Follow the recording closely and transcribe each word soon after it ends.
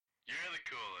the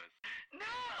coolest. No,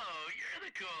 you're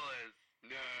the coolest.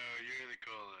 No, you're the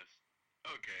coolest.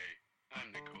 Okay,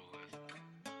 I'm the coolest.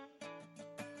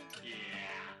 Yeah,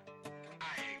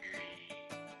 I agree.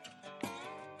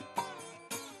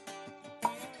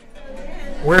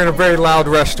 We're in a very loud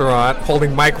restaurant,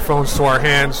 holding microphones to our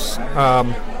hands,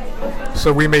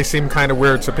 so we may seem kind of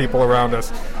weird to people around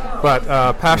us. But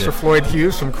Pastor Floyd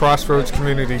Hughes from Crossroads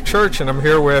Community Church, and I'm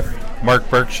here with Mark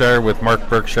Berkshire with Mark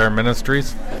Berkshire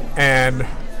Ministries. And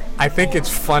I think it's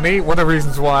funny. One of the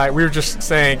reasons why we were just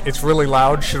saying it's really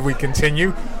loud, should we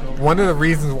continue? One of the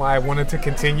reasons why I wanted to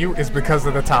continue is because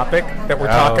of the topic that we're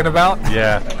talking about.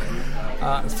 Yeah.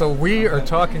 So we are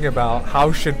talking about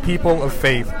how should people of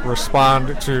faith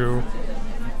respond to,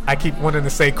 I keep wanting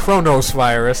to say Chronos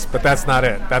virus, but that's not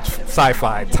it. That's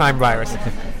sci-fi, time virus.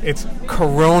 It's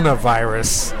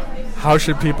coronavirus. How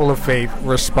should people of faith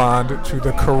respond to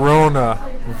the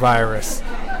coronavirus?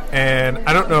 And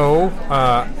I don't know.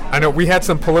 I know we had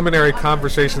some preliminary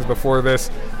conversations before this,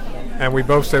 and we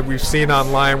both said we've seen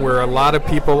online where a lot of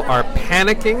people are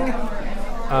panicking.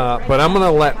 But I'm going to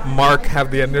let Mark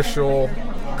have the initial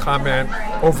comment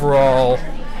overall,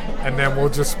 and then we'll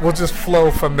just flow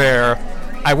from there.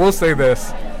 I will say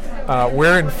this.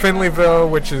 We're in Finleyville,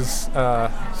 which is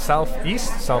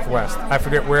southwest. I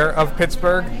forget where of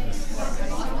Pittsburgh.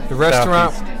 The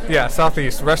restaurant,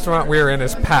 southeast. The restaurant we're in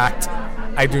is packed.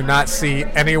 I do not see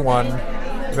anyone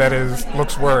that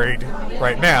looks worried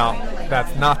right now.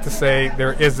 That's not to say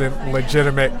there isn't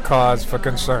legitimate cause for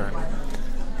concern.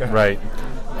 Right.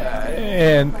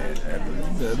 And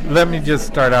let me just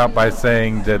start out by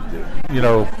saying that,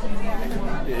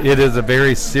 it is a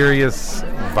very serious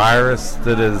virus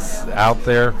that is out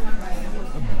there,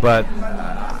 but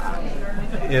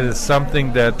it is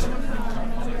something that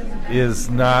is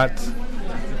not,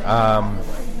 I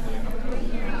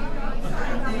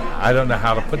don't know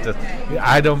how to put this.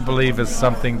 I don't believe it's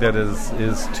something that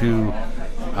is to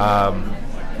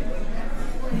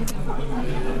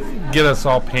get us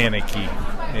all panicky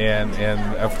and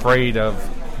afraid of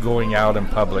going out in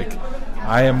public.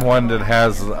 I am one that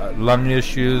has lung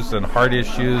issues and heart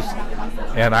issues,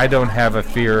 and I don't have a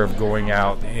fear of going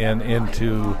out and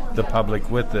into the public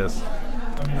with this.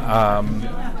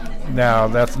 Now,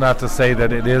 that's not to say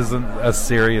that it isn't a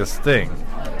serious thing.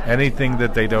 Anything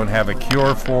that they don't have a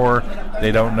cure for,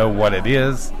 they don't know what it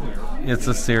is, it's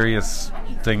a serious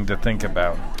thing to think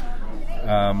about.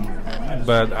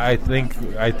 But I think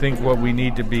what we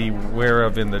need to be aware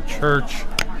of in the church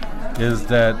is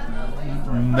that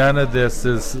none of this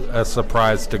is a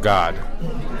surprise to God.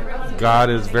 God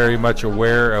is very much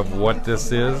aware of what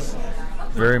this is,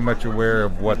 very much aware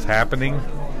of what's happening,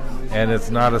 and it's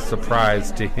not a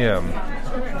surprise to Him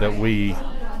that we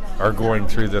are going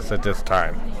through this at this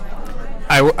time.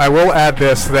 I will add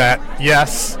this, that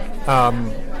yes,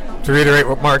 to reiterate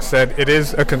what Mark said, it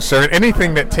is a concern.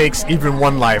 Anything that takes even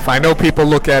one life. I know people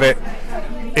look at it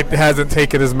hasn't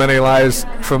taken as many lives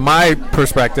from my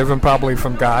perspective, and probably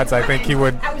from God's. I think he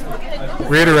would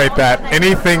reiterate that.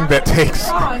 Anything that takes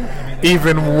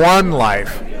even one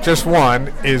life, just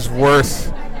one, is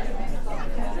worth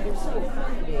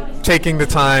taking the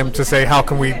time to say, how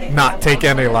can we not take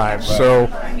any lives? So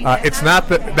it's not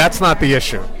that's not the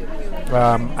issue.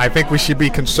 I think we should be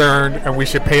concerned, and we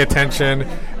should pay attention,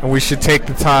 and we should take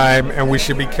the time, and we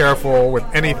should be careful with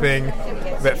anything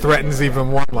that threatens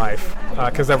even one life,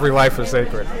 because every life is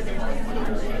sacred.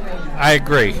 I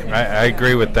agree. I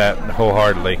agree with that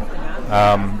wholeheartedly.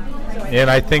 And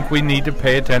I think we need to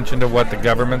pay attention to what the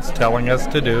government's telling us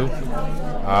to do.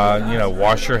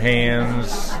 Wash your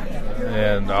hands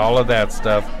and all of that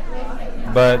stuff.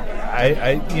 But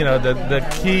the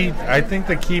key. I think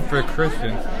the key for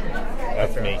Christians.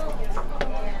 That's me.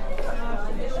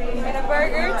 And a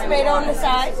burger, tomato on the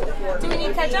side. Do we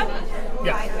need ketchup?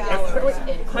 Yeah.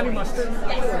 Honey mustard.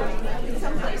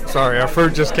 Sorry, our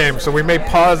food just came, so we may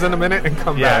pause in a minute and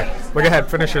come back. But go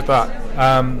ahead, finish your thought.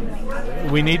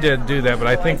 We need to do that, but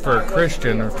I think for a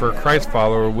Christian, or for a Christ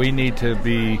follower, we need to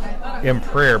be in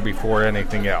prayer before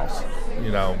anything else.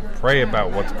 Pray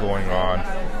about what's going on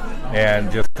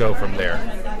and just go from there.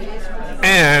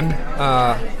 And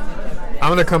I'm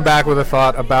going to come back with a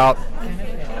thought about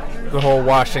the whole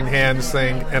washing hands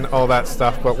thing and all that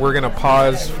stuff, but we're going to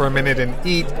pause for a minute and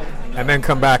eat, and then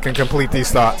come back and complete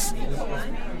these thoughts.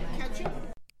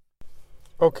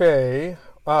 Okay,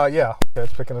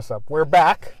 it's picking us up. We're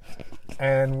back,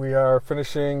 and we are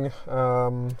finishing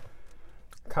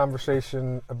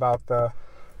conversation about the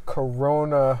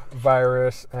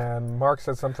coronavirus, and Mark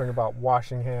said something about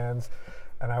washing hands,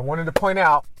 and I wanted to point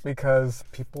out, because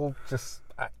people just,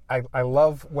 I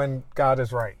love when God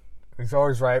is right. He's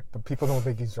always right, but people don't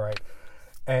think he's right.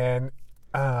 And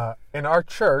in our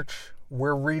church,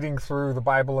 we're reading through the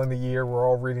Bible in the year. We're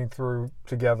all reading through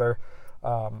together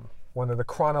one of the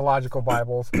chronological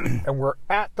Bibles, and we're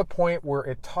at the point where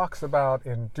it talks about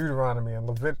in Deuteronomy and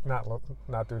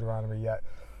not Deuteronomy yet,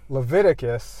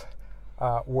 Leviticus,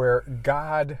 where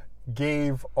God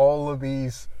gave all of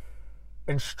these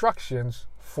instructions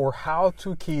for how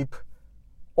to keep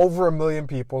over 1 million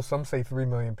people, some say 3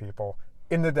 million people,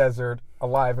 in the desert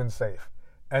alive and safe.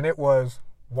 And it was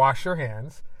wash your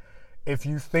hands. If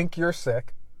you think you're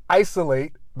sick,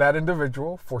 isolate that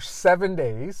individual for 7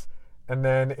 days. And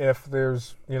then if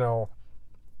there's, none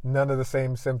of the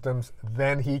same symptoms,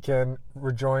 then he can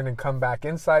rejoin and come back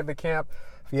inside the camp.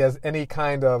 If he has any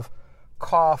kind of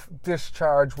cough,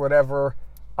 discharge, whatever,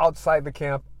 outside the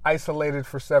camp, isolated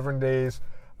for 7 days.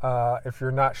 If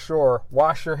you're not sure,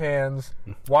 wash your hands,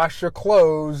 wash your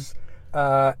clothes,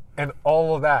 and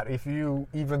all of that. If you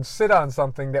even sit on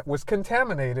something that was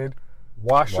contaminated,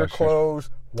 wash your clothes,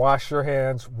 wash your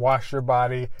hands, wash your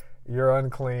body. You're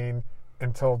unclean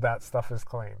until that stuff is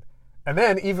clean. And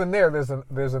then even there's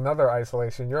another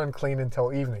isolation. You're unclean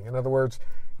until evening. In other words,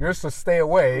 you're supposed to stay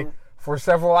away for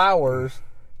several hours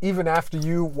even after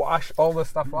you wash all the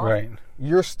stuff off. Right.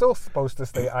 You're still supposed to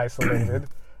stay isolated.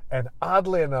 And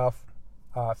oddly enough,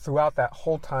 throughout that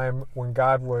whole time when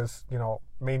God was,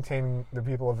 maintaining the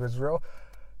people of Israel,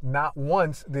 not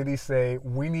once did he say,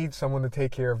 we need someone to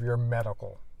take care of your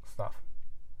medical stuff.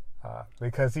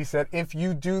 Because he said, if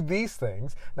you do these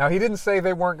things, now he didn't say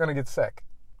they weren't going to get sick,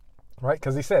 right?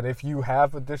 Because he said, if you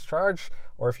have a discharge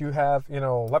or if you have,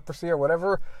 leprosy or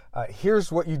whatever,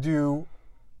 here's what you do,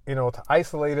 to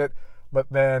isolate it. But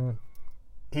then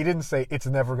he didn't say it's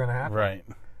never going to happen. Right.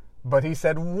 But he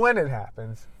said, when it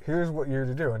happens, here's what you're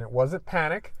to do. And it wasn't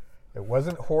panic. It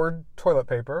wasn't hoard toilet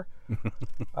paper.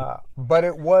 But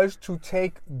it was to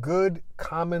take good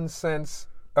common sense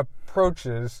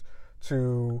approaches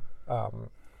to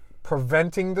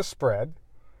preventing the spread,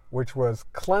 which was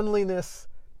cleanliness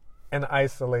and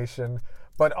isolation.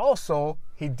 But also,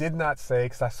 he did not say,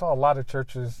 because I saw a lot of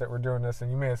churches that were doing this,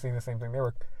 and you may have seen the same thing. They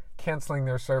were canceling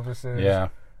their services,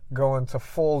 going to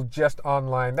full just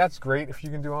online. That's great if you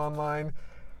can do online.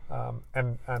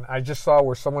 And I just saw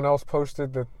where someone else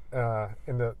posted that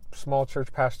in the small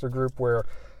church pastor group where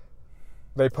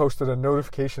they posted a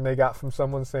notification they got from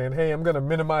someone saying, hey, I'm going to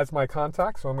minimize my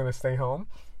contacts, so I'm going to stay home.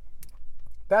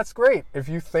 That's great. If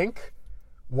you think,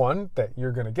 one, that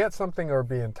you're going to get something or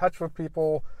be in touch with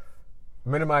people,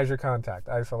 minimize your contact,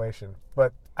 isolation.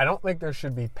 But I don't think there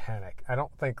should be panic. I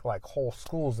don't think like whole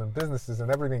schools and businesses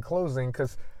and everything closing,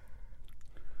 because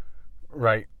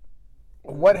right.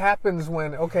 What happens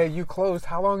when, okay, you closed,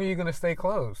 how long are you going to stay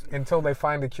closed? Until they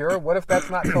find a cure? What if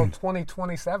that's not till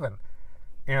 2027?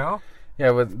 Yeah,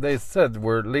 but they said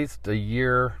we're at least a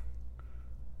year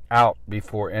out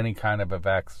before any kind of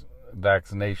a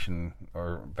vaccination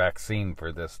or vaccine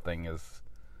for this thing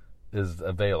is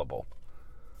available.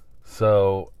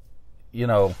 So,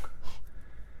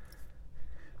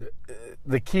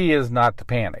 the key is not to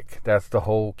panic. That's the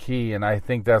whole key, and I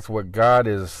think that's what God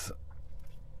is.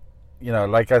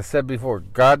 Like I said before,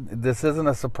 God, this isn't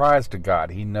a surprise to God.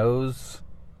 He knows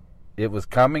it was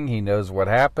coming. He knows what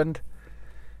happened.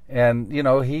 And,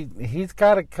 he's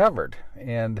got it covered.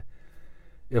 And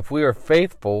if we are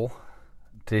faithful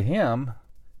to him,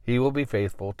 he will be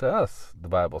faithful to us, the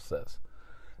Bible says.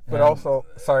 But also,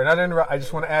 sorry, not to interrupt, I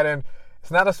just want to add in,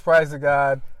 it's not a surprise to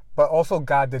God, but also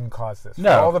God didn't cause this. No.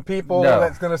 For all the people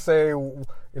that's going to say,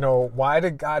 why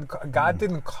did God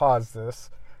didn't cause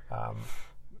this.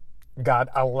 God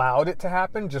allowed it to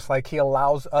happen, just like he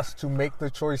allows us to make the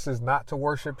choices not to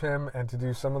worship him and to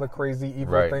do some of the crazy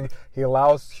evil things. He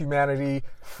allows humanity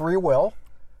free will,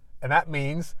 and that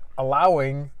means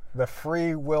allowing the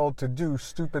free will to do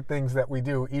stupid things that we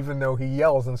do, even though he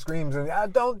yells and screams and,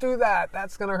 don't do that,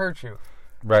 that's going to hurt you.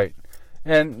 Right.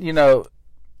 And,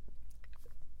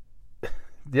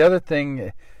 the other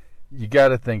thing you got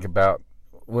to think about,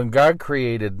 when God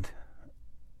created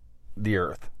the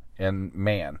earth and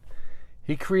man,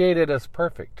 he created us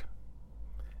perfect.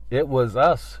 It was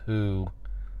us who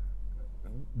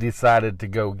decided to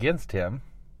go against him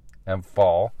and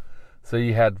fall. So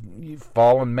you had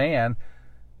fallen man.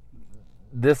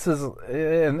 This is,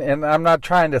 and I'm not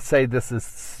trying to say this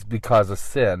is because of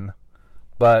sin,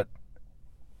 but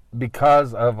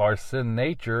because of our sin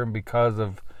nature and because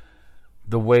of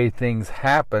the way things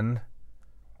happen,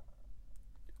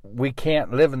 we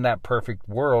can't live in that perfect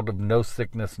world of no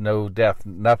sickness, no death,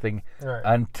 nothing,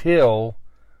 until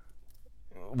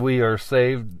we are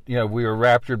saved. We are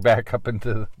raptured back up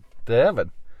into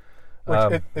heaven.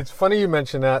 It's funny you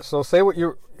mention that. So say what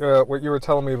you were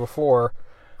telling me before.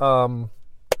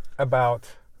 about,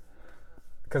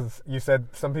 because you said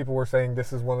some people were saying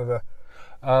this is one of the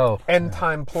end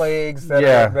time plagues that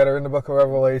are in the book of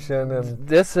Revelation, and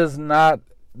this is not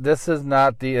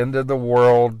the end of the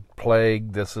world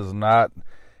plague. This is not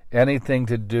anything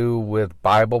to do with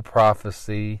Bible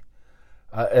prophecy,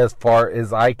 as far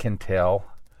as I can tell,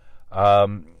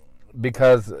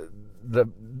 because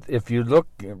if you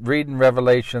read in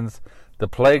Revelations, the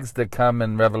plagues that come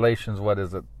in Revelations, what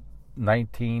is it,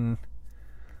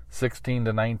 16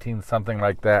 to 19, something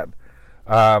like that.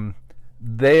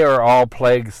 They are all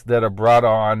plagues that are brought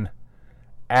on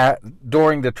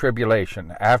during the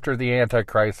tribulation, after the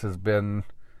Antichrist has been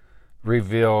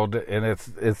revealed, and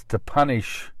it's to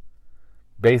punish,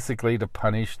 basically to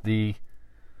punish the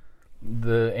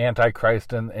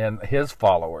Antichrist and his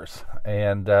followers.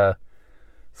 And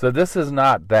so this is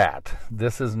not that.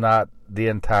 This is not the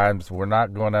end times. We're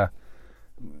not going to,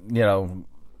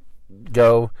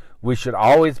 go. We should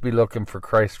always be looking for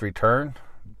Christ's return.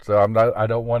 So I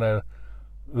don't want to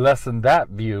lessen that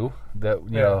view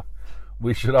that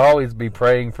we should always be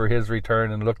praying for his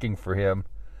return and looking for him.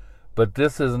 But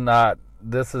this is not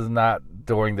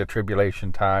during the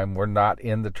tribulation time. We're not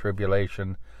in the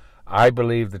tribulation. I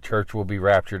believe the church will be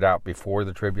raptured out before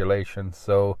the tribulation.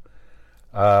 So,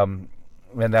 and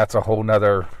that's a whole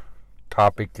nother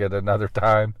topic at another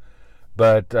time.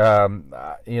 But,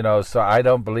 so I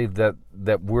don't believe that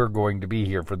we're going to be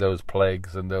here for those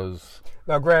plagues and those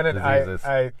Now, granted, diseases.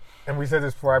 and we said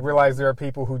this before, I realize there are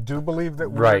people who do believe that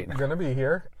we're going to be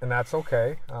here, and that's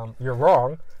okay. You're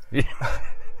wrong.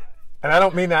 And I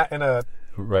don't mean that in a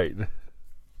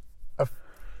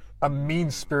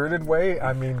mean-spirited way.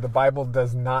 I mean, the Bible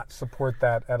does not support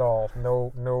that at all.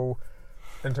 No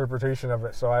interpretation of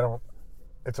it. So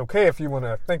it's okay if you want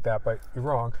to think that, but you're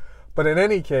wrong. But in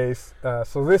any case,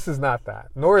 so this is not that.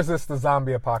 Nor is this the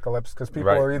zombie apocalypse, because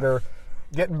people are either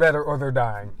getting better or they're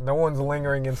dying. No one's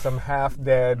lingering in some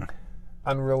half-dead,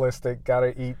 unrealistic,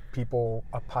 gotta-eat people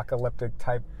apocalyptic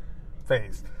type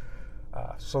phase.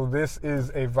 So this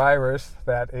is a virus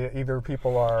that either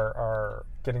people are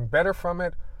getting better from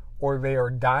it or they are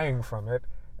dying from it.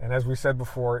 And as we said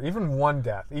before, even one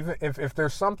death, even if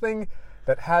there's something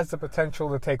that has the potential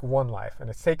to take one life, and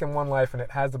it's taken one life and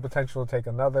it has the potential to take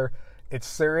another, it's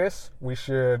serious. We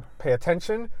should pay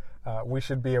attention. We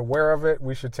should be aware of it.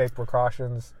 We should take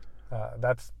precautions.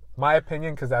 That's my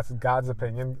opinion, because that's God's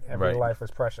opinion. Every life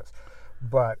is precious.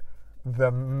 But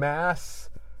the mass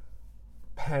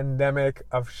pandemic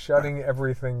of shutting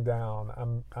everything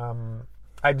down,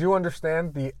 I do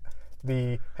understand the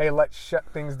hey, let's shut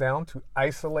things down to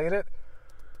isolate it.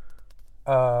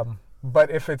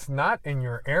 But if it's not in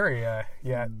your area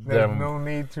yet, there's no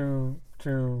need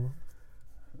to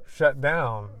shut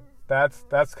down.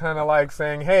 That's kind of like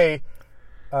saying, hey,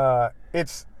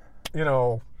 it's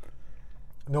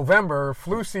November,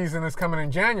 flu season is coming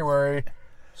in January,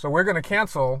 so we're going to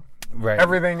cancel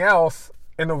everything else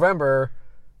in November,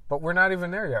 but we're not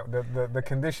even there yet. The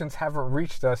conditions haven't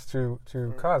reached us to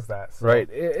cause that. So. Right,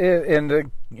 and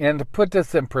to put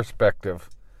this in perspective,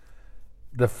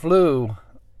 the flu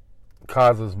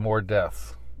causes more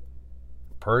deaths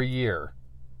per year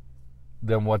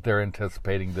than what they're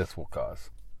anticipating this will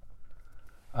cause.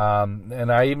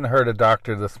 And I even heard a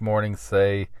doctor this morning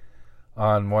say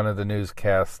on one of the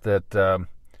newscasts that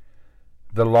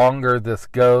the longer this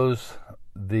goes,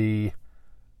 the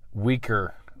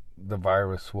weaker the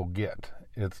virus will get.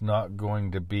 It's not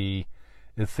going to be,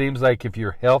 it seems like if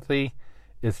you're healthy,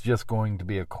 it's just going to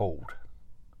be a cold.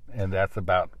 And that's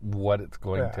about what it's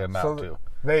going to amount to.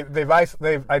 They've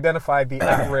identified the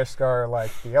at-risk are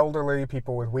like the elderly,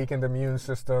 people with weakened immune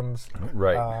systems,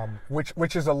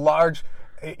 which is a large.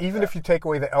 Even if you take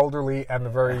away the elderly and the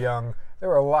very young, there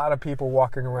are a lot of people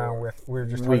walking around with, we were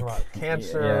just talking about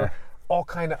cancer, all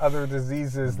kind of other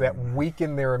diseases that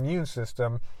weaken their immune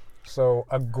system. So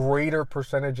a greater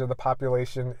percentage of the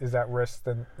population is at risk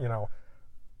than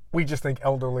we just think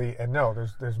elderly, and no,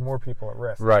 there's more people at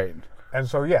risk. Right. And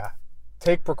so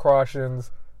take precautions.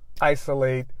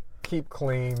 Isolate, keep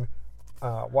clean,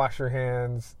 wash your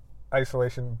hands,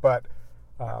 isolation. But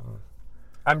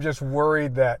I'm just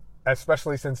worried that,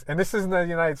 especially since, and this isn't a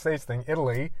United States thing,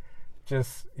 Italy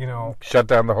just, shut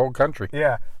down the whole country.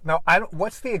 Yeah. Now,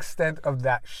 what's the extent of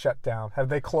that shutdown? Have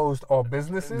they closed all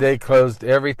businesses? They closed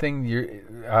everything.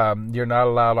 You're not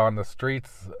allowed on the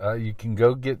streets. You can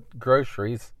go get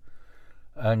groceries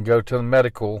and go to the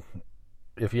medical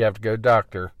if you have to go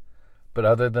doctor. But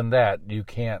other than that, you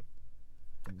can't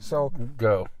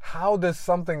go. How does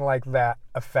something like that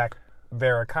affect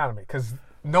their economy? Because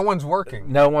no one's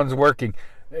working. No one's working.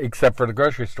 Except for the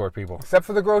grocery store people. Except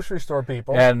for the grocery store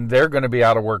people. And they're going to be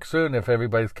out of work soon if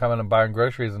everybody's coming and buying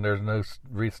groceries and there's no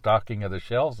restocking of the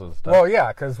shelves and stuff. Well, yeah,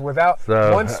 because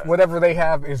once whatever they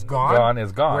have is gone.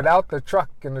 Without the truck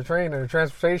and the train and the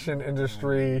transportation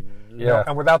industry,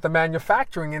 and without the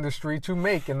manufacturing industry to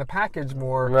make and the package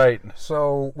more. Right.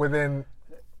 So within,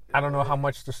 I don't know how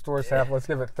much the stores have. Let's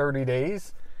give it 30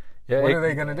 days. Yeah, what are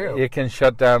they going to do? It can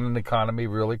shut down an economy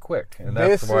really quick, and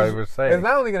that's why we're saying it's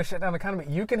not only going to shut down the economy.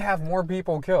 You can have more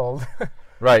people killed,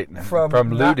 right?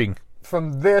 From looting,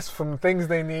 from things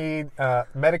they need.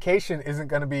 Medication isn't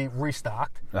going to be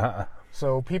restocked,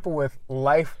 so people with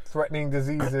life-threatening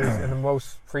diseases, and the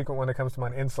most frequent one that comes to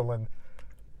mind, insulin.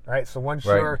 Right. So once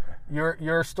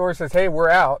your store says, "Hey, we're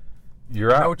out,"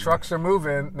 you're out. No trucks are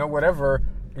moving, no whatever.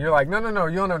 You're like, no,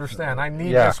 you don't understand. I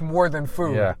need this more than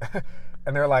food. Yeah.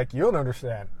 And they're like, you don't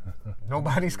understand.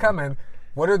 Nobody's coming.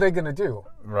 What are they going to do?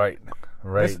 Right.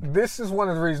 This is one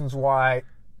of the reasons why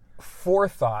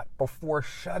forethought before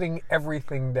shutting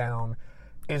everything down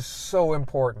is so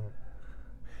important.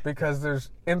 Because there's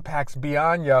impacts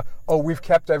beyond you. Oh, we've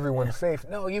kept everyone safe.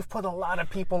 No, you've put a lot of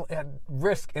people at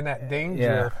risk and at danger.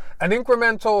 Yeah. An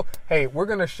incremental, hey, we're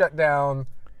going to shut down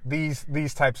these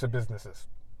types of businesses.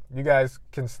 You guys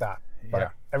can stop.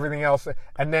 But everything else,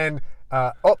 and then,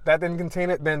 that didn't contain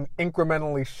it, then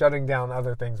incrementally shutting down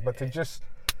other things. But to just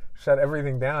shut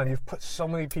everything down, you've put so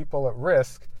many people at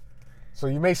risk. So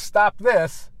you may stop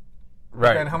this,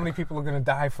 but then how many people are going to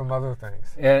die from other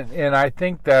things? And I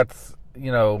think that's,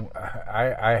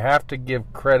 I have to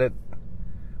give credit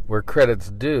where credit's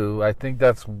due. I think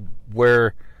that's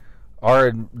where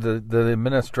the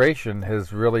administration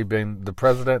has really been, the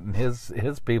president and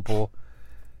his people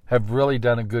have really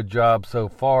done a good job so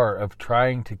far of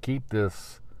trying to keep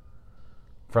this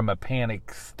from a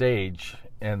panic stage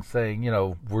and saying,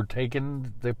 we're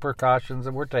taking the precautions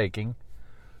that we're taking,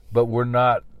 but we're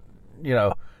not,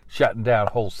 shutting down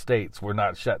whole states. We're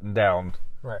not shutting down.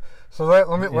 Right. So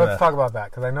let's talk about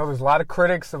that, because I know there's a lot of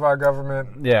critics of our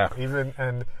government. Yeah. So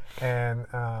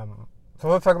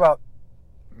let's talk about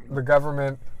the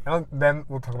government, and then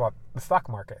we'll talk about the stock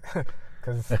market.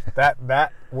 Because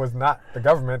that was not the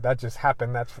government. That just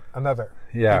happened. That's another.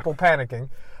 Yeah. People panicking.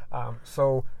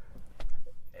 So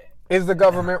is the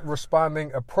government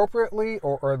responding appropriately,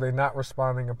 or are they not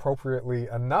responding appropriately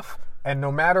enough? And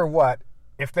no matter what,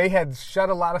 if they had shut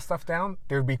a lot of stuff down,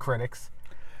 there'd be critics.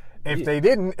 If they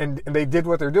didn't, and they did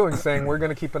what they're doing, saying we're going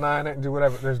to keep an eye on it and do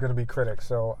whatever, there's going to be critics.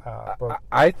 So,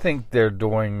 I think they're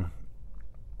doing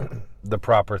the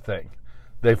proper thing.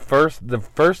 The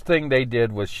first thing they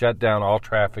did was shut down all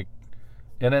traffic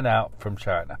in and out from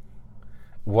China.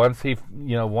 Once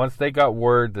they got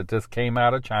word that this came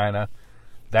out of China,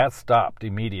 that stopped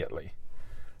immediately.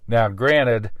 Now,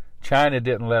 granted, China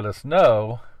didn't let us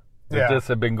know that this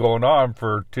had been going on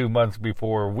for 2 months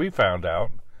before we found out.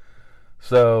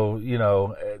 So,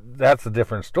 that's a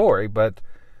different story. But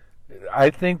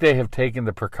I think they have taken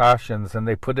the precautions, and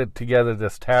they put it together,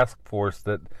 this task force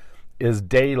that is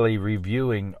daily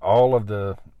reviewing all of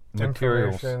the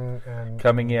materials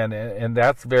coming in, and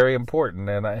that's very important.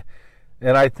 And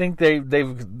I think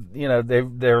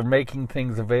they're making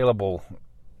things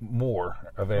more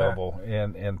available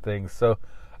and things. So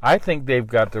I think they've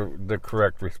got the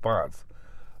correct response.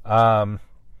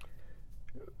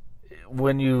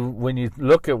 When you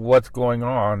look at what's going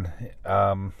on,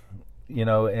 and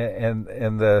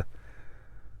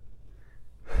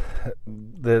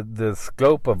the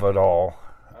scope of it all,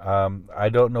 I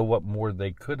don't know what more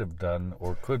they could have done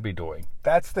or could be doing.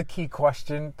 That's the key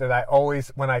question that I always,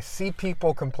 when I see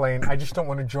people complain, I just don't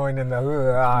want to join in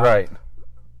the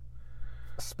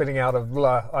spitting out of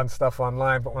on stuff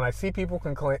online. But when I see people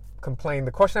complain,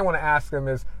 the question I want to ask them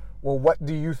is, well, what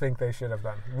do you think they should have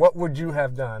done? What would you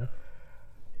have done?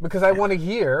 Because I want to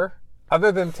hear,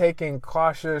 other than taking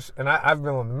cautious, and I've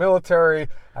been in the military,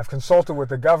 I've consulted with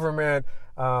the government,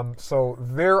 so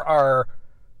there are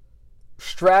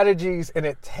strategies, and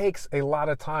it takes a lot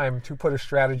of time to put a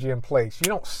strategy in place. You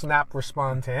don't snap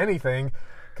respond to anything,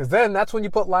 because then that's when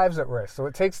you put lives at risk. So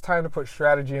it takes time to put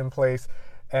strategy in place.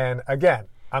 And again,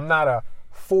 I'm not a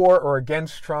for or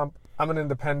against Trump. I'm an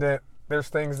independent. There's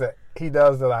things that he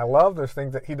does that I love. There's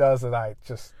things that he does that I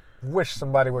just wish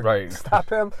somebody would stop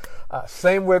him.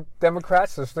 Same with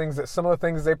Democrats. There's some of the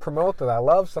things they promote that I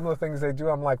love. Some of the things they do,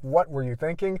 I'm like, what were you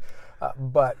thinking?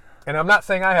 And I'm not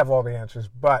saying I have all the answers,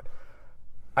 but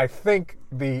I think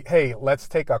let's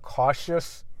take a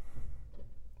cautious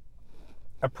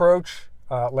approach.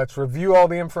 Let's review all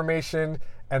the information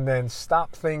and then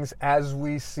stop things as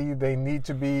we see they need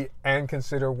to be and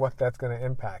consider what that's going to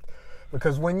impact.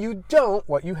 Because when you don't,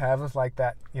 what you have is like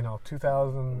that,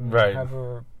 2,000, Right.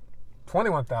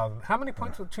 21,000. How many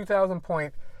points with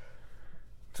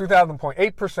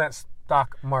 2,000.8%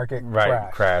 stock market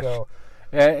crash. So,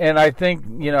 And I think,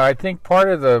 I think part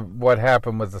of what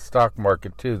happened with the stock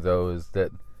market too, though, is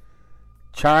that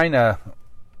China's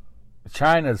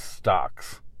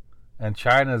stocks and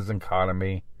China's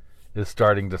economy is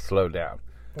starting to slow down.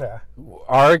 yeah,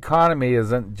 Our economy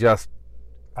isn't just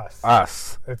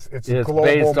us. It's It's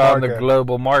based on the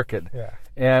global market. Yeah.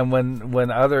 And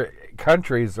when other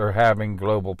countries are having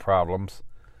global problems,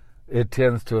 it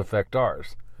tends to affect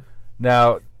ours.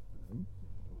 Now,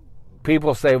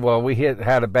 people say, well, we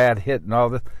had a bad hit and all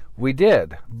this. We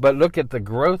did. But look at the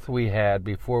growth we had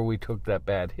before we took that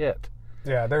bad hit.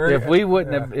 Yeah, If we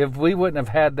wouldn't have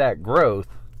had that growth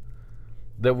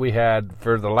that we had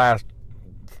for the last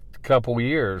couple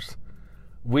years,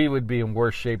 we would be in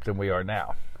worse shape than we are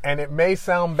now. And it may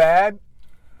sound bad,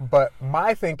 but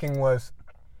my thinking was,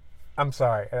 I'm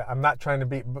sorry, I'm not trying to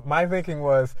be, but my thinking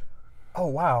was, oh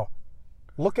wow,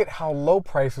 look at how low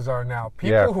prices are now.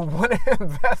 People who want to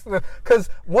invest in it, because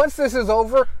once this is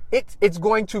over, it's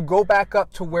going to go back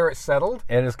up to where it settled.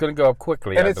 And it's going to go up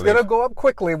quickly. And it's going to go up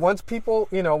quickly. Once people,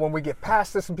 when we get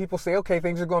past this and people say, okay,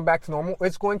 things are going back to normal,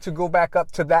 it's going to go back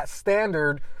up to that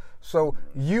standard. So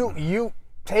you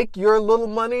take your little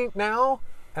money now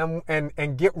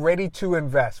and get ready to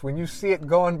invest. When you see it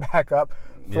going back up,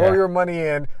 throw your money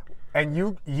in, and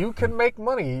you can make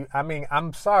money. I mean,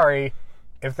 I'm sorry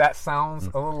if that sounds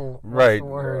a little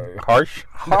harsh,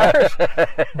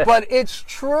 but it's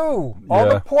true. All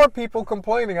the poor people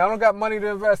complaining, I don't got money to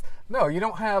invest. No, you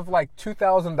don't have like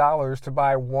 $2,000 to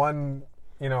buy one,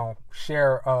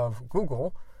 share of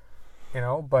Google,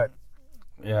 but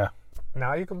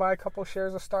now you can buy a couple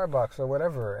shares of Starbucks or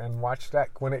whatever and watch that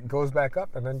when it goes back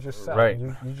up and then just sell. Right.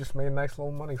 You just made a nice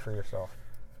little money for yourself.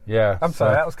 Yeah. I'm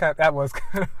sorry, that was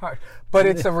kind of hard. But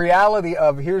it's a reality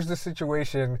of here's the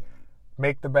situation,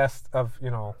 make the best of,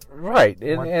 Right.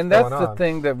 And that's the on.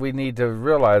 thing that we need to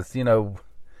realize,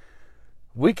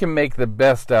 we can make the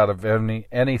best out of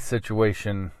any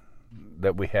situation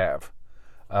that we have.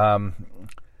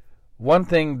 One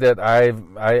thing that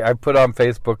I put on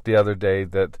Facebook the other day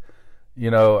that,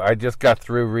 I just got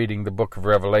through reading the book of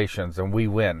Revelations, and we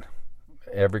win.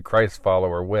 Every Christ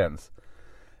follower wins.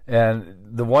 And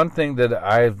the one thing that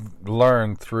I've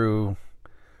learned through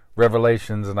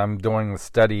Revelations, and I'm doing the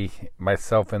study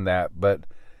myself in that, but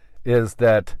is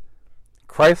that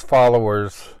Christ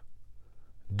followers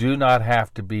do not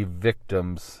have to be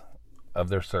victims of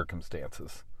their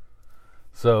circumstances.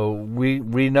 So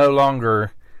we no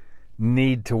longer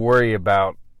need to worry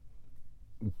about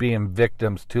being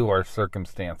victims to our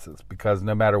circumstances, because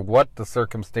no matter what the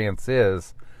circumstance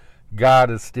is,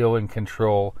 God is still in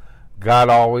control.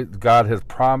 God has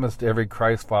promised every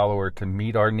Christ follower to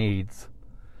meet our needs,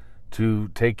 to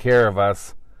take care of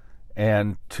us,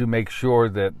 and to make sure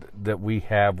that we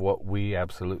have what we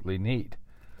absolutely need.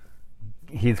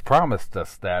 He's promised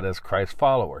us that as Christ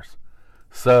followers.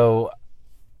 So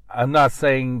I'm not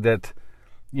saying that,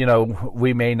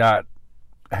 we may not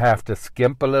have to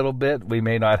skimp a little bit. We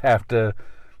may not have to,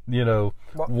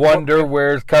 wonder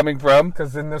where it's coming from.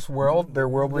 Because in this world, there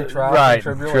will be trials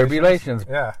and tribulations.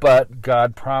 Yeah. But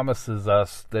God promises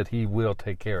us that He will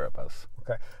take care of us.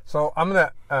 Okay. So I'm going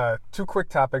to, 2 quick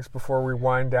topics before we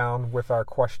wind down with our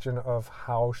question of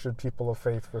how should people of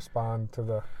faith respond to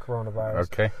the coronavirus.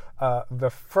 Okay. The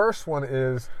first one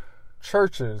is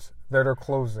churches that are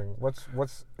closing.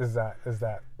 Is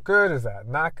that good? Is that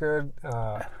not good?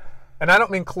 And I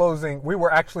don't mean closing. We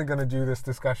were actually going to do this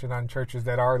discussion on churches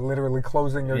that are literally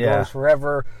closing their doors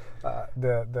forever.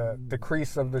 The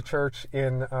decrease of the church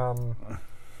in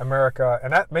America,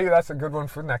 and maybe that's a good one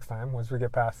for next time once we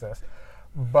get past this.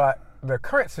 But the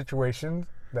current situation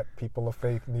that people of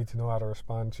faith need to know how to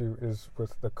respond to is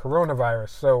with the coronavirus.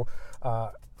 So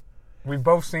we've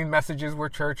both seen messages where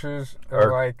churches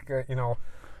are like,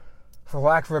 for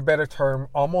lack of a better term,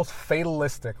 almost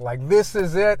fatalistic. Like, this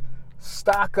is it.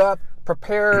 Stock up,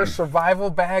 prepare survival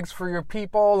bags for your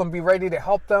people, and be ready to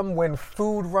help them when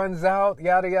food runs out,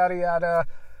 yada, yada, yada.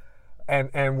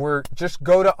 And we're just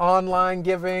go to online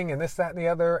giving and this, that, and the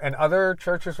other. And other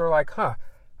churches are like,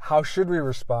 how should we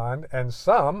respond? And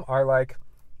some are like,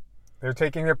 they're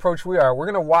taking the approach we are. We're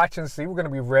going to watch and see. We're going to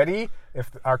be ready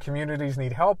if our communities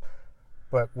need help,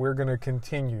 but we're going to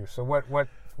continue. So what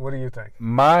do you think?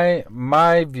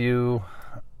 My view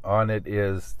on it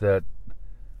is that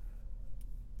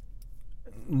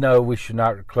no, we should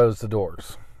not close the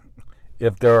doors.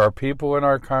 If there are people in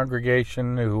our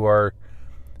congregation who are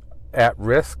at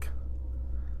risk,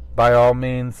 by all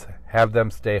means, have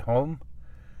them stay home,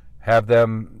 have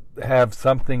them have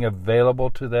something available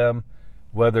to them,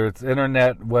 whether it's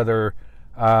internet, whether,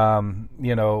 I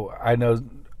know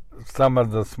some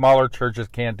of the smaller churches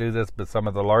can't do this, but some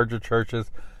of the larger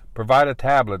churches provide a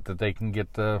tablet that they can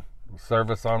get the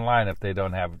service online if they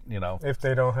don't have, if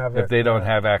they don't have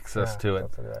have access to it.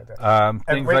 That's a good idea.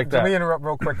 Things like that. Let me interrupt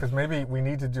real quick, because maybe we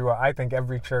need to do I think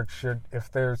every church should, if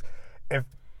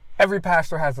every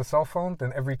pastor has a cell phone,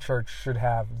 then every church should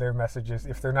have their messages,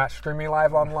 if they're not streaming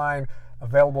live online,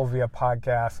 available via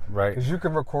podcast. Right. Because you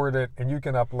can record it and you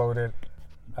can upload it,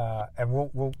 and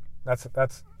we'll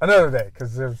that's another day,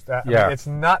 because there's that. Yeah. I mean, it's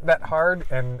not that hard,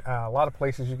 and a lot of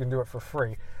places you can do it for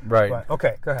free. Right. But,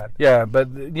 okay, go ahead. Yeah,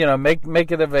 but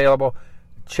make it available.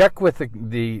 Check with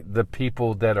the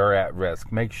people that are at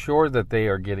risk. Make sure that they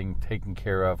are getting taken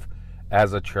care of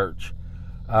as a church.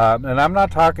 And I'm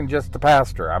not talking just the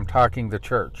pastor. I'm talking the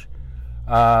church.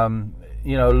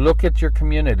 Look at your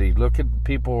community. Look at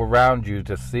people around you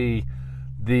to see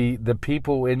the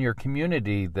people in your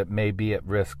community that may be at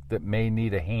risk, that may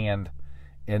need a hand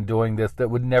in doing this, that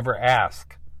would never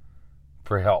ask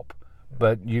for help,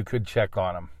 but you could check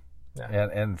on them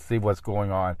and see what's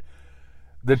going on.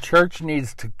 The church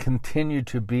needs to continue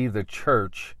to be the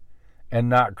church and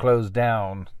not close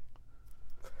down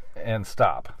and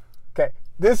stop. Okay,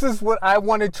 this is what I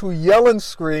wanted to yell and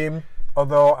scream,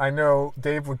 although I know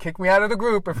Dave would kick me out of the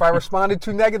group if I responded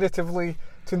too negatively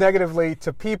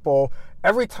to people.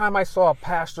 Every time I saw a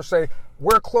pastor say,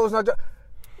 we're closing our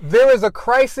there is a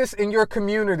crisis in your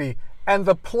community, and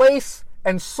the place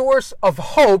and source of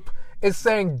hope is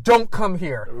saying, don't come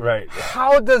here. Right.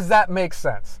 How does that make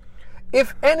sense?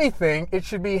 If anything, it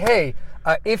should be, hey,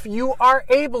 if you are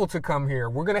able to come here,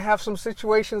 we're going to have some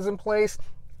situations in place.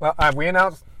 Well, we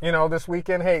announced, this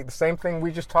weekend, hey, the same thing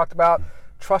we just talked about.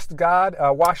 Trust God,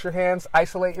 wash your hands,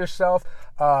 isolate yourself.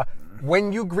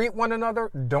 When you greet one another,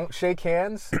 don't shake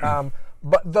hands.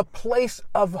 But the place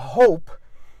of hope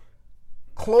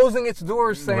closing its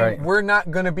doors, saying we're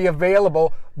not going to be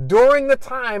available during the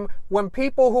time when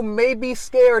people who may be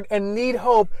scared and need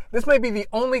hope, this may be the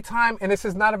only time, and this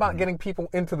is not about getting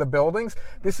people into the buildings,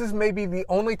 this is maybe the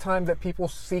only time that people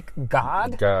seek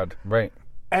God. God, right.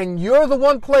 And you're the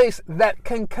one place that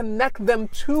can connect them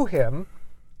to Him,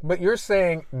 but you're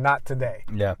saying not today.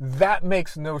 Yeah. That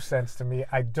makes no sense to me.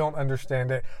 I don't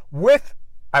understand it.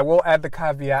 I will add the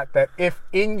caveat that if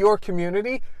in your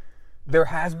community there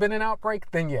has been an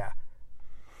outbreak, then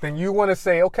you want to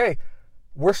say, okay,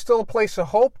 we're still a place of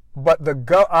hope, but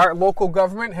our local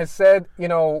government has said,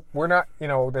 we're not,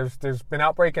 there's been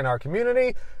outbreak in our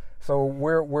community, so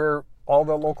we're all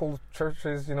the local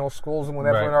churches, schools and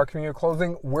whatever in our community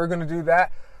closing, we're going to do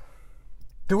that.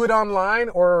 Do it online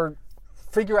or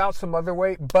figure out some other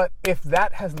way. But if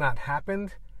that has not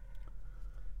happened,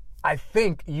 I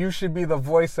think you should be the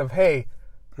voice of, hey,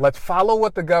 let's follow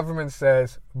what the government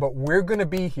says, but we're going to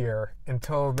be here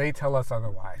until they tell us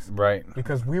otherwise. Right.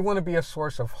 Because we want to be a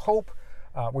source of hope.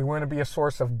 We want to be a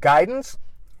source of guidance.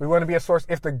 We want to be a source,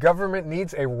 if the government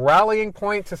needs a rallying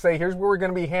point to say, here's where we're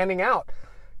going to be handing out,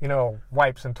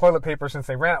 wipes and toilet paper since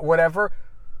they ran out, whatever,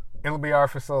 it'll be our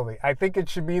facility. I think it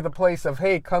should be the place of,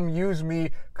 hey, come use me,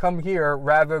 come here,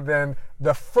 rather than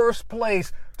the first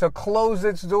place to close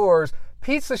its doors.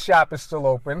 Pizza shop is still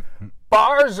open.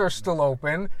 Bars are still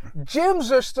open.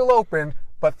 Gyms are still open.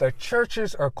 But the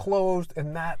churches are closed,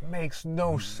 and that makes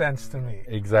no sense to me.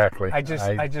 Exactly. I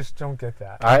just don't get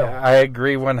that. I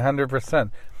agree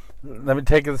 100%. Let me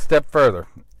take it a step further.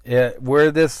 Where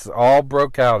this all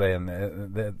broke out in,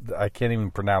 I can't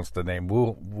even pronounce the name,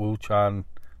 Wuhan,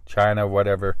 China,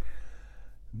 whatever.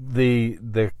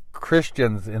 The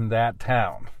Christians in that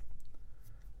town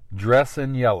dress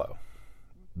in yellow.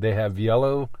 They have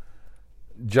yellow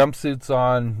jumpsuits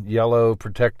on, yellow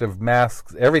protective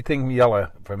masks, everything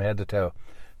yellow from head to toe,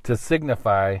 to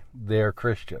signify they're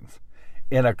Christians.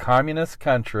 In a communist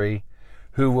country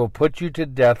who will put you to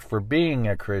death for being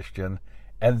a Christian,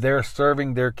 and they're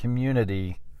serving their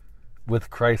community with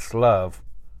Christ's love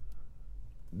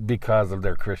because of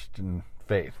their Christian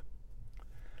faith.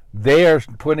 They are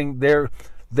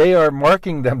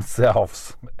marking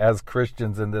themselves as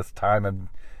Christians in this time of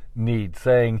need,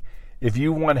 saying, if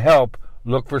you want help,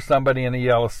 look for somebody in a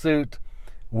yellow suit.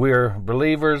 We're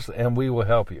believers and we will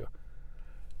help you.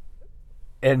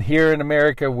 And here in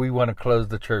America, we want to close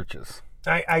the churches.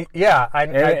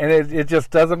 It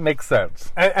just doesn't make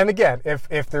sense. And again,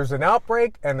 if there's an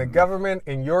outbreak and the government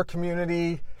in your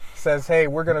community says, hey,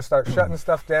 we're going to start shutting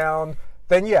stuff down,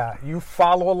 then you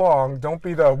follow along. Don't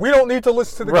be we don't need to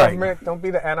listen to the government. Don't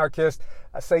be the anarchist.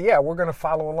 I say, we're going to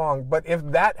follow along. But if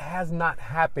that has not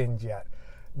happened yet,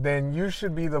 then you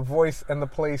should be the voice and the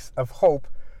place of hope,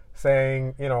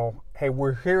 saying, hey,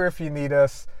 we're here if you need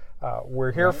us.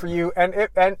 We're here for you.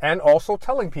 And also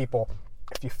telling people,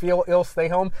 if you feel ill, stay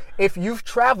home. If you've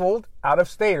traveled out of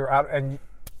state and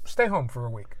stay home for a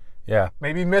week. Yeah.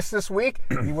 Maybe miss this week.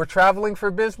 You were traveling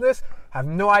for business. Have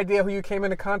no idea who you came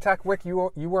into contact with.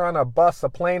 You were on a bus, a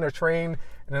plane, a train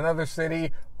in another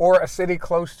city, or a city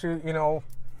close to,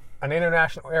 an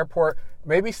international airport.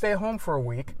 Maybe stay home for a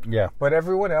week. Yeah. But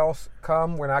everyone else,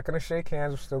 come. We're not going to shake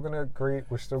hands. We're still going to greet.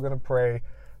 We're still going to pray.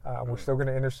 We're still going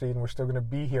to intercede, and we're still going to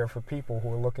be here for people who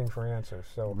are looking for answers.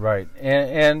 So right.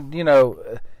 And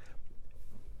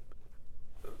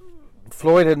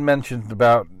Floyd had mentioned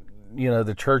about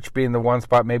the church being the one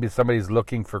spot. Maybe somebody's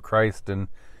looking for Christ and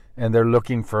they're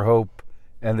looking for hope,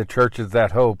 and the church is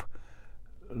that hope.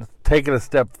 Take it a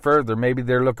step further. Maybe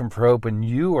they're looking for hope, and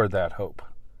you are that hope.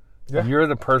 Yeah. You're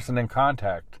the person in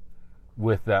contact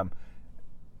with them.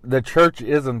 The church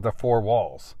isn't the four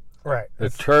walls. Right. The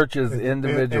church is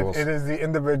individuals. It is the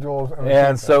individuals.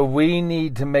 And so we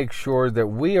need to make sure that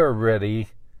we are ready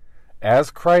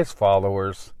as Christ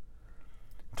followers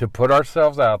to put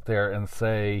ourselves out there and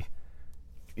say,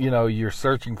 you're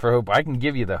searching for hope. I can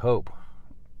give you the hope.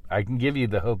 I can give you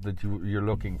the hope that you're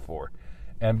looking for.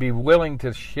 And be willing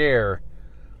to share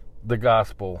the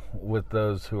gospel with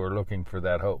those who are looking for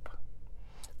that hope.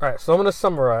 All right, so I'm going to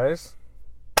summarize.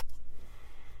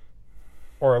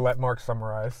 Or let Mark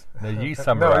summarize. No, you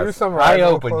summarize. No, you summarize. I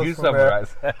open, you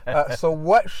summarize. So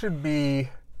what should be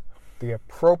the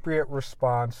appropriate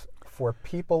response for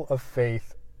people of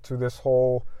faith to this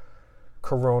whole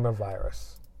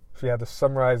coronavirus? If you had to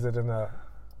summarize it in a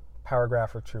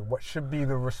paragraph or two, what should be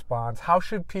the response? How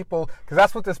should people, because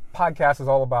that's what this podcast is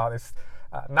all about. It's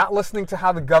not listening to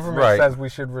how the government says we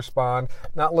should respond,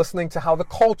 not listening to how the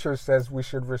culture says we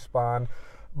should respond,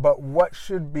 but what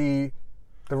should be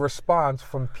the response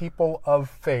from people of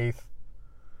faith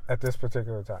at this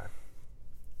particular time?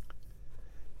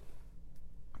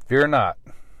 Fear not,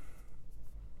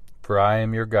 for I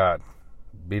am your God.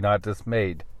 Be not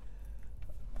dismayed.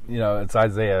 It's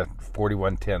Isaiah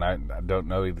 41:10. I don't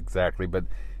know exactly, but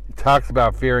it talks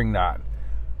about fearing not.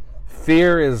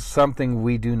 Fear is something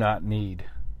we do not need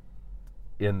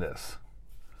in this.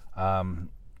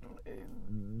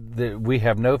 We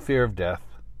have no fear of death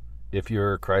if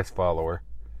you're a Christ follower.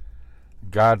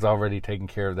 God's already taken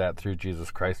care of that through Jesus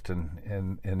Christ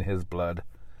and in His blood.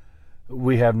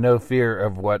 We have no fear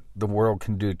of what the world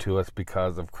can do to us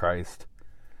because of Christ.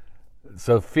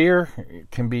 So fear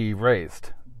can be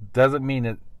erased. Doesn't mean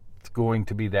it's going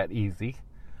to be that easy,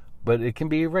 but it can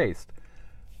be erased.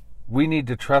 We need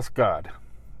to trust God.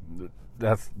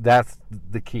 That's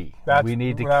the key. That's we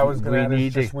need to. What I was going to add.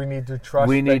 We need to trust.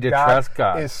 We need to trust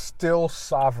God. Is still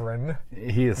sovereign.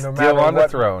 He is still on the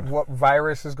throne. What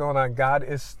virus is going on? God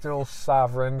is still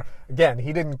sovereign. Again,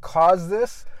 He didn't cause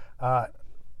this.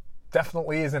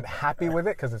 Definitely isn't happy with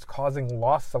it because it's causing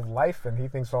loss of life, and He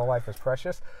thinks all life is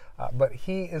precious. But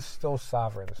He is still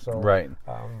sovereign. So right.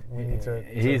 We need to.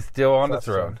 He's still on the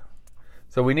throne.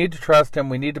 So we need to trust Him.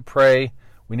 We need to pray.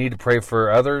 We need to pray for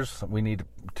others. We need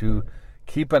to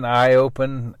keep an eye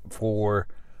open for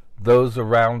those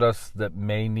around us that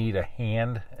may need a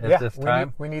hand at this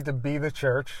time. We need to be the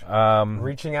church,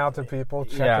 reaching out to people,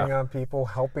 checking on people,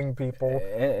 helping people.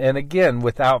 And again,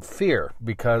 without fear,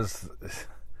 because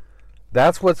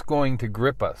that's what's going to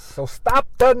grip us. So stop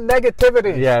the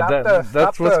negativity. Yeah,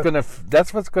 that's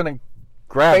what's going to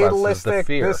grab us is the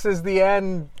fear. This is the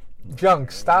end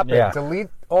junk. Stop it. Delete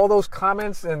all those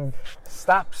comments and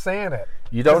stop saying it.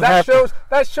 You don't have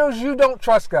that shows you don't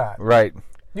trust God. Right.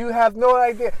 You have no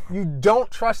idea. You don't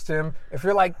trust Him. If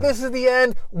you're like, this is the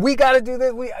end, we got to do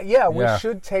this. We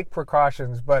should take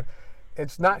precautions, but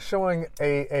it's not showing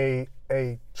a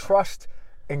trust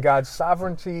in God's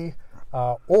sovereignty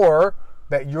or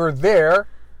that you're there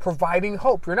providing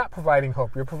hope. You're not providing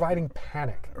hope. You're providing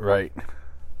panic. Right.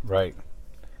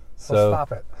 So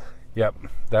stop it. Yep.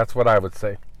 That's what I would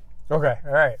say. Okay.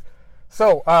 All right.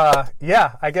 So,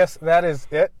 I guess that is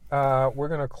it. We're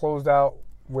going to close out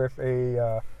with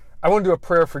I want to do a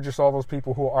prayer for just all those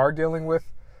people who are dealing with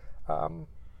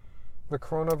the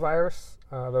coronavirus,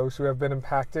 those who have been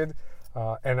impacted.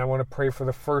 And I want to pray for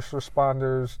the first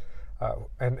responders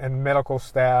and medical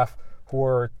staff who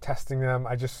are testing them.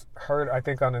 I just heard, I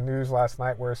think, on the news last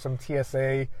night where some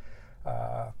TSA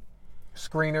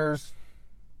screeners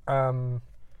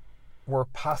were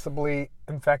possibly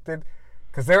infected.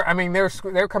 Because they're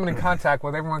coming in contact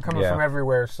with everyone coming from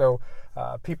everywhere. So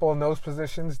people in those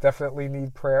positions definitely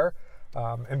need prayer.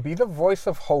 And be the voice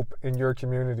of hope in your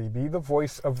community. Be the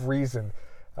voice of reason.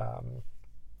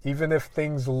 Even if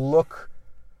things look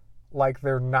like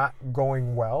they're not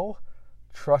going well,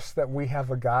 trust that we have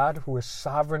a God who is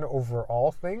sovereign over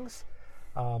all things,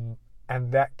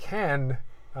 and that can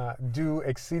do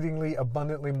exceedingly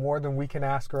abundantly more than we can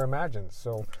ask or imagine.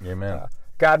 So, Amen.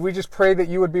 God, we just pray that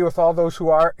you would be with all those who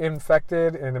are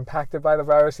infected and impacted by the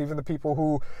virus, even the people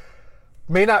who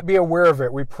may not be aware of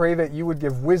it. We pray that you would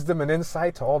give wisdom and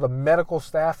insight to all the medical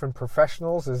staff and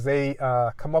professionals as they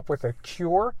come up with a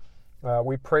cure.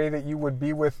 We pray that you would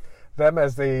be with them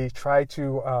as they try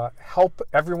to help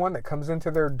everyone that comes into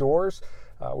their doors.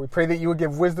 We pray that you would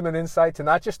give wisdom and insight to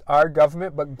not just our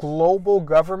government, but global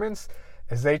governments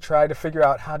as they try to figure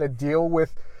out how to deal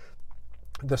with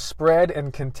the spread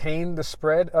and contain the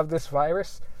spread of this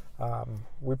virus.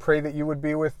 We pray that you would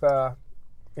be with the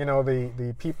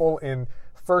people in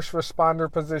first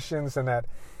responder positions and at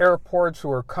airports who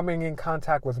are coming in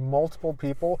contact with multiple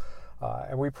people.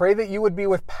 And we pray that you would be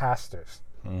with pastors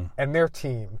and their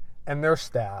team and their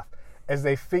staff as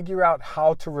they figure out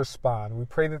how to respond. We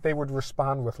pray that they would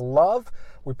respond with love.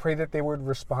 We pray that they would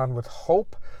respond with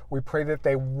hope. We pray that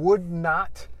they would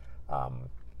not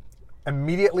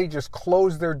immediately just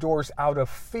close their doors out of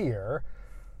fear,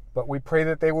 but we pray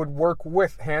that they would work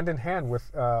hand in hand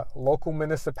with local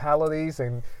municipalities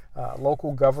and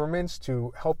local governments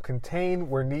to help contain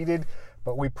where needed.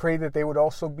 But we pray that they would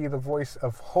also be the voice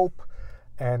of hope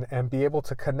and be able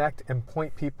to connect and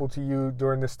point people to you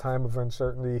during this time of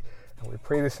uncertainty. And we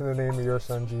pray this in the name of your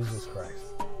Son, Jesus Christ.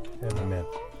 Amen.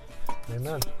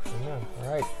 Amen. Amen.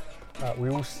 All right. We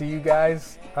will see you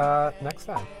guys next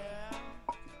time.